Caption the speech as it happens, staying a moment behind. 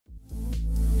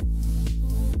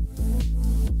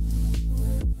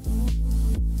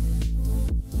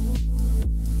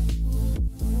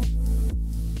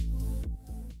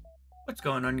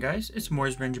What's going on, guys? It's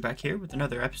Moore's Ranger back here with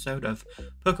another episode of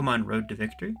Pokemon Road to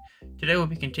Victory. Today we'll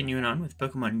be continuing on with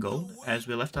Pokemon Gold as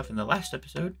we left off in the last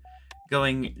episode,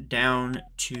 going down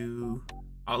to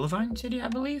Olivine City, I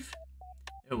believe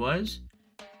it was,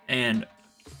 and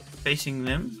facing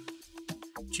them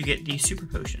to get the Super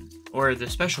Potion, or the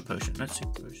Special Potion, not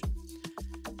Super Potion.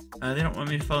 They don't want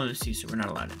me to follow the sea, so we're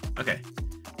not allowed in. Okay.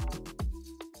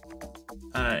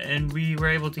 And we were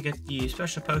able to get the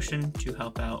Special Potion to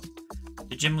help out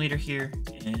the gym leader here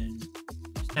in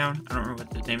this town. I don't remember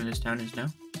what the name of this town is now.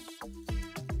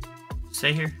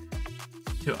 Stay here.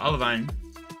 To Olivine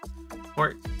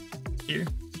Port here.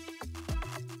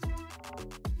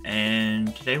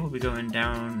 And today we'll be going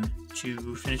down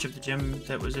to finish up the gym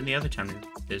that was in the other town we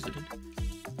visited.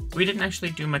 We didn't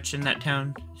actually do much in that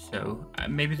town, so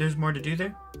maybe there's more to do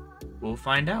there. We'll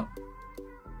find out.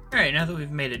 Alright, now that we've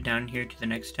made it down here to the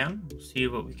next town, we'll see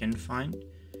what we can find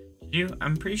to do.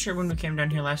 I'm pretty sure when we came down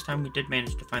here last time, we did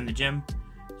manage to find the gym,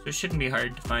 so it shouldn't be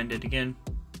hard to find it again.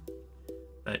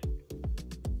 But,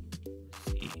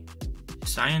 let's see.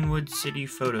 Cianwood City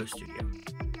Photo Studio.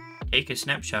 Take a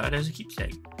snapshot as a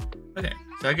keepsake. Okay,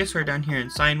 so I guess we're down here in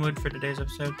Cianwood for today's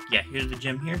episode. Yeah, here's the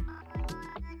gym here.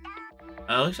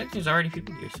 Looks like there's already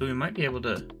people here, so we might be able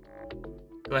to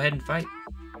go ahead and fight.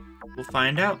 We'll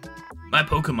find out. My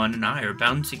Pokemon and I are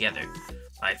bound together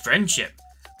by friendship.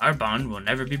 Our bond will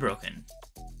never be broken.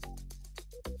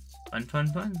 Fun, fun,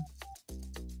 fun.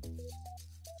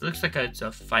 It looks like it's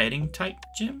a fighting type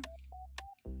gym.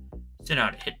 Send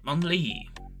out Hitmonlee.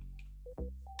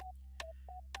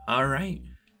 Alright.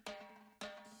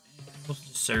 Supposed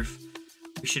to surf.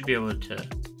 We should be able to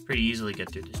pretty easily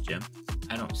get through this gym.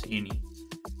 I don't see any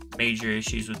major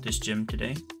issues with this gym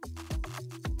today.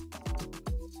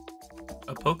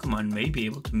 A Pokemon may be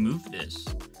able to move this.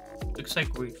 Looks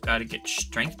like we've got to get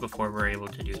strength before we're able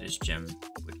to do this gym,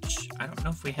 which I don't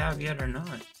know if we have yet or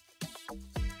not.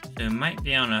 So we might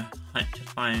be on a hunt to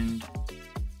find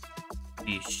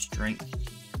the strength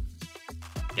team.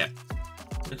 Yep.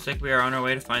 Looks like we are on our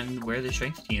way to find where the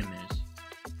strength team is,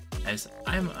 as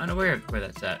I'm unaware of where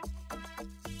that's at.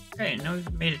 Alright, now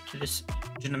we've made it to this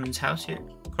gentleman's house here.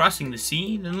 Crossing the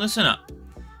sea? Then listen up.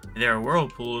 There are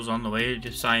whirlpools on the way to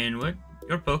Cianwood.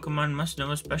 Your Pokemon must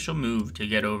know a special move to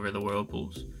get over the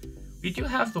whirlpools. We do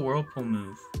have the whirlpool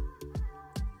move.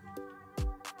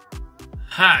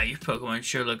 Ha! Your Pokemon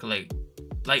sure look like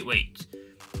lightweights.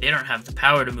 They don't have the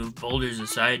power to move boulders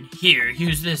aside. Here,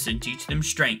 use this and teach them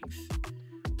strength.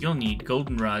 You'll need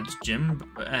Goldenrod's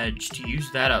gym badge to use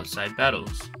that outside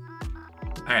battles.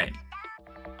 Alright.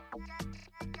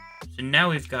 So now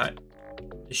we've got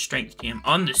the strength team.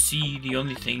 On the sea, the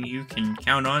only thing you can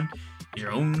count on is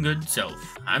your own good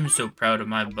self. I'm so proud of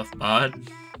my buff bod.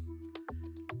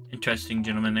 Interesting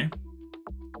gentleman there.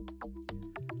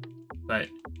 But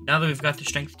now that we've got the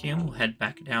strength team, we'll head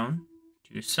back down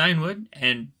to Cianwood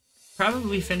and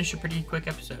probably finish a pretty quick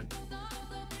episode.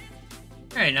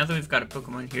 Alright, now that we've got a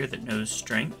Pokemon here that knows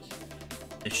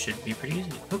strength, this should be pretty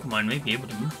easy. Pokemon may be able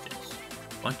to move this.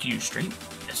 Want to use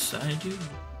strength? Yes, I do.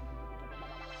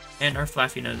 And our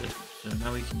Flaffy knows it, so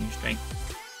now we can use strength.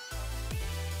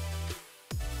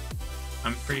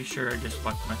 I'm pretty sure I just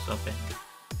locked myself in.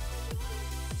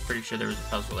 Pretty sure there was a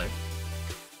puzzle there.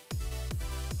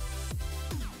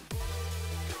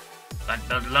 But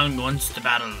the Lung wants to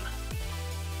battle.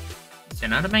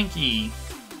 Send out a Mankey.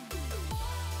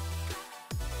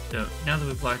 So now that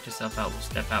we've locked ourselves out, we'll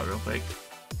step out real quick.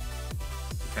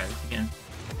 Try this again.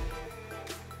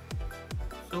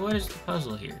 So what is the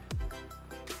puzzle here?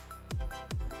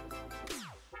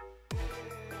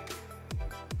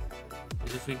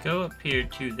 If we go up here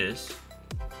to this,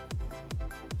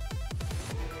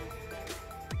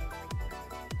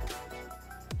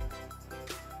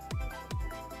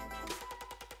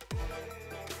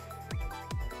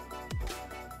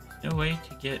 there's no way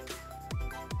to get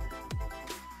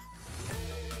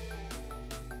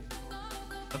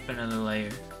up another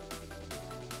layer.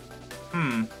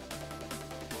 Now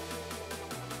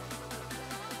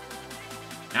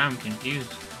I'm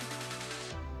confused.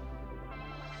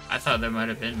 I thought there might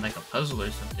have been like a puzzle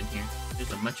or something here. There's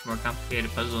a much more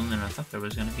complicated puzzle than I thought there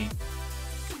was going to be. Is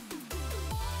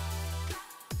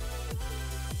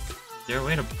there a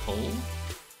way to pull?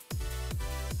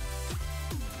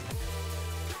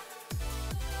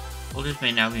 Boulders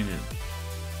may now be moved.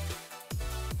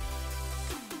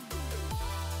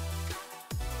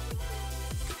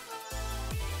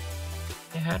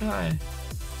 Yeah, how do I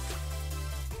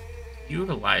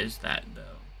utilize that though?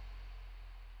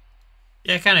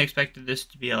 Yeah, I kind of expected this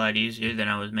to be a lot easier than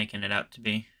I was making it out to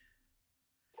be.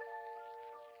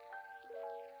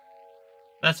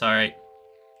 That's alright.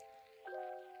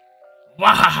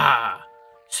 Wahaha!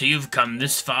 So you've come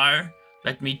this far?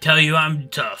 Let me tell you I'm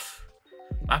tough.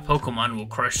 My Pokemon will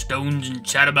crush stones and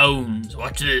shatter bones.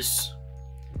 Watch this.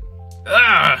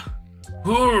 Ah!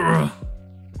 Oh,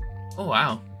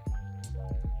 wow.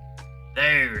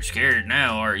 They're scared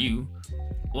now, are you?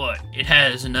 What? It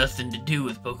has nothing to do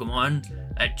with Pokemon.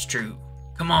 That's true.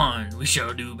 Come on, we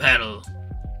shall do battle.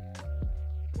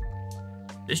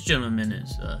 This gentleman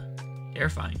is,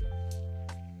 terrifying.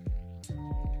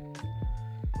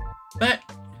 But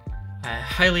I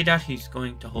highly doubt he's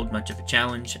going to hold much of a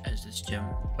challenge, as this gym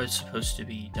was supposed to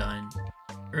be done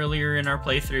earlier in our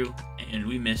playthrough, and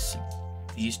we missed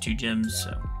these two gyms,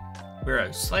 so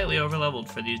we're slightly overleveled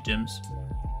for these gyms,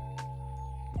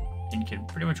 and can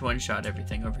pretty much one-shot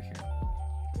everything over here,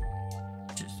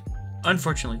 which is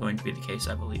unfortunately going to be the case,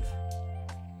 I believe.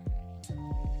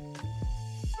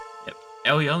 Yep.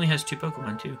 Oh, he only has 2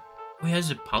 Pokemon, too. Oh, he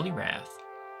has a Poliwrath.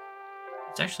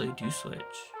 It's actually a Duskledge.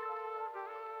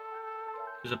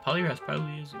 Because a Poliwrath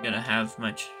probably isn't going to have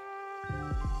much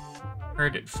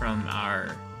hurt from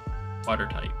our water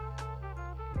type.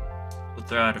 We'll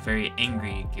throw out a very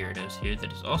angry Gyarados here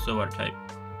that is also water type.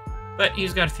 But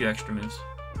he's got a few extra moves.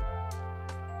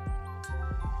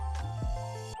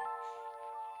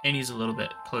 And he's a little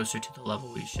bit closer to the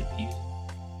level we should be using.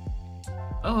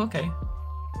 Oh, okay.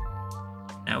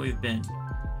 Now we've been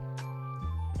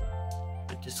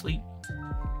put to sleep.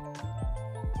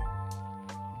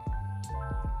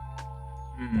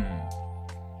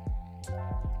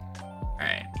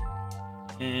 Alright.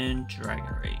 And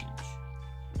Dragon Rage.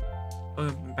 Oh,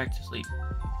 I'm back to sleep.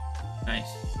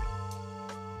 Nice.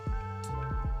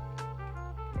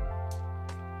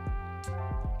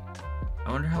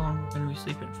 I wonder how long we're going to be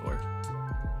sleeping for.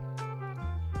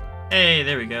 Hey,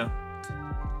 there we go.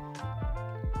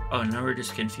 Oh, now we're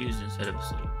just confused instead of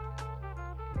asleep.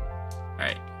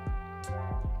 Alright.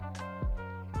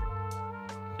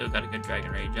 Still got a good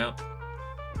Dragon Rage out.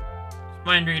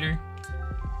 Mind Reader.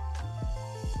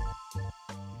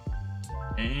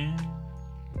 And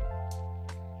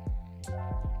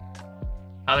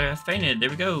Poliwrath fainted.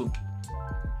 There we go.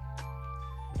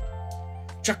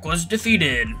 Chuck was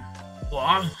defeated.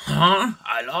 What? Huh?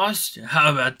 I lost?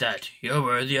 How about that? You're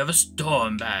worthy of a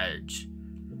Storm Badge.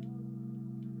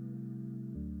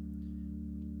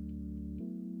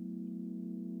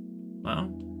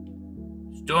 Well,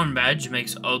 Storm Badge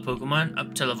makes all Pokemon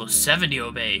up to level 70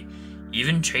 obey,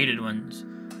 even traded ones.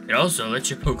 It also lets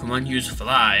your Pokemon use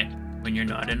Fly when you're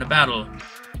not in a battle.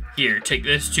 Here, take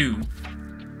this too.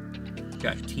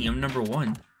 Got team number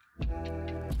 1.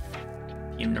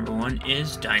 Team number 1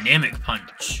 is Dynamic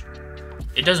Punch.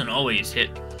 It doesn't always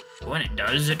hit, but when it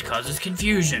does, it causes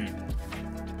confusion.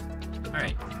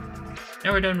 Alright,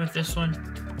 now we're done with this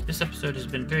one. This episode has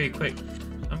been very quick, so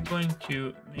I'm going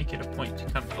to make it a point to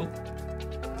come... Oh,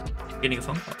 getting a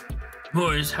phone call.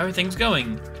 Moors, how are things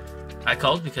going? I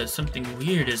called because something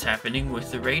weird is happening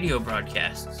with the radio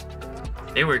broadcasts.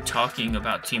 They were talking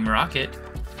about Team Rocket.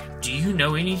 Do you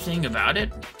know anything about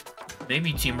it?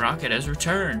 Maybe Team Rocket has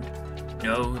returned.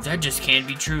 No, that just can't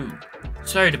be true.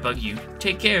 Sorry to bug you.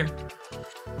 Take care.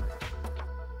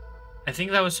 I think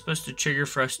that was supposed to trigger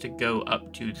for us to go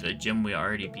up to the gym we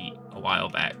already beat a while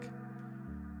back.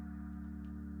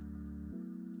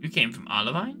 You came from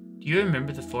Olivine? Do you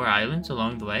remember the 4 islands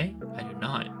along the way? I do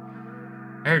not.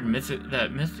 I heard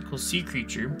that mythical sea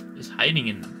creature is hiding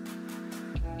in them.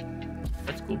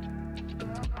 That's cool.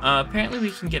 Apparently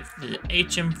we can get the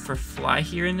HM for Fly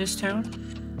here in this town.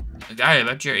 A guy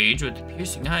about your age with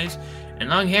piercing eyes and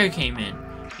long hair came in.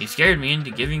 He scared me into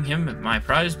giving him my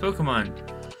prized Pokemon.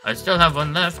 I still have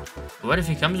one left, but what if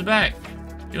he comes back?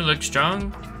 You look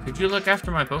strong. Could you look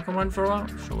after my Pokemon for a while?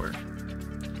 Sure.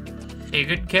 Take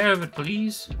good care of it,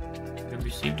 please. You've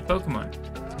received a Pokemon.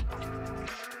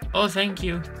 Oh, thank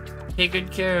you. Take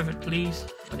good care of it, please.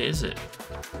 What is it?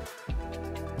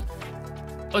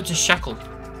 Oh, it's a Shackle.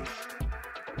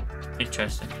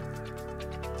 Interesting.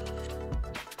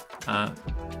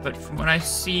 But from what I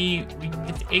see, we can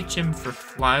get the HM for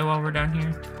Fly while we're down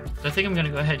here. So I think I'm going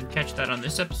to go ahead and catch that on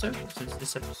this episode, since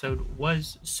this episode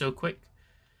was so quick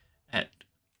at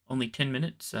only 10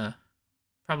 minutes.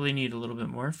 Probably need a little bit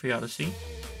more for y'all to see.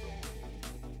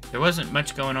 There wasn't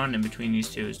much going on in between these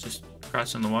two. It's just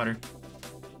crossing the water.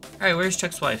 Alright, where's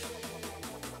Chuck's wife?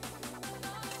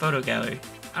 Photo gallery.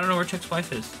 I don't know where Chuck's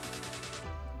wife is.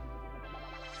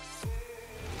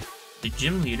 The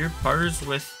gym leader pars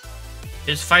with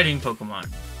his fighting Pokemon.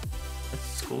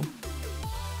 That's cool.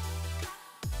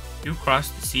 You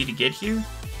crossed the sea to get here?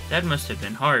 That must have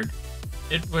been hard.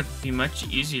 It would be much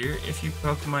easier if your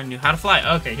Pokemon knew how to fly.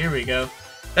 Okay, here we go.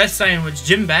 That sign was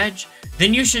Gym Badge.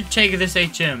 Then you should take this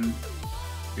HM.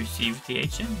 Received the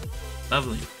HM.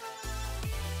 Lovely.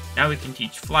 Now we can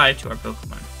teach Fly to our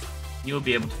Pokemon. You will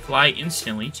be able to fly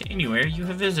instantly to anywhere you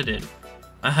have visited.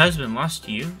 My husband lost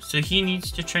to you, so he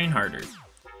needs to train harder.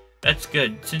 That's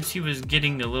good, since he was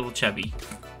getting a little chubby.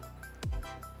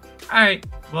 Alright,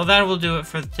 well that will do it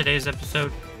for today's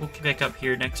episode. We'll pick up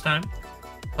here next time.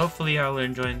 Hopefully y'all are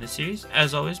enjoying the series.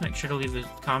 As always, make sure to leave a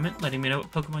comment letting me know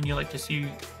what Pokemon you'd like to see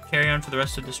carry on for the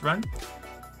rest of this run.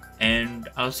 And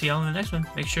I'll see y'all in the next one.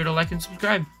 Make sure to like and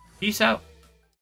subscribe. Peace out.